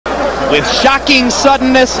With shocking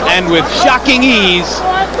suddenness and with shocking ease,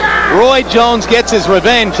 Roy Jones gets his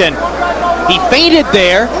revenge, and he fainted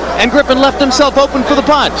there, and Griffin left himself open for the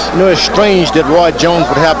punch. You know, it's strange that Roy Jones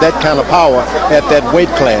would have that kind of power at that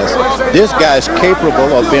weight class. This guy's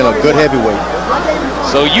capable of being a good heavyweight.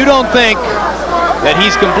 So you don't think that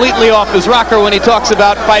he's completely off his rocker when he talks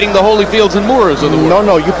about fighting the Holyfields and Moores of the world?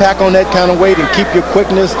 No, you pack on that kind of weight and keep your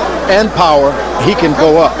quickness and power, he can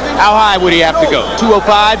go up. How high would he have to go?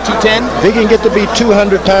 205, 210? If he can get to be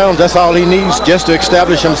 200 pounds, that's all he needs just to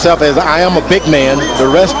establish himself as I am a big man. The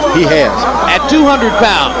rest he has. At 200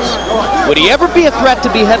 pounds, would he ever be a threat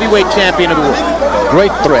to be heavyweight champion of the world?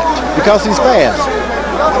 Great threat, because he's fast.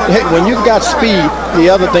 Hey, when you've got speed, the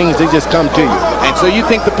other things, they just come to you. And so you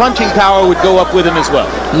think the punching power would go up with him as well?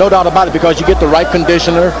 No doubt about it, because you get the right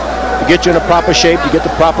conditioner, you get you in a proper shape, you get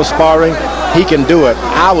the proper sparring. He can do it.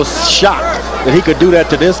 I was shocked that he could do that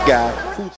to this guy.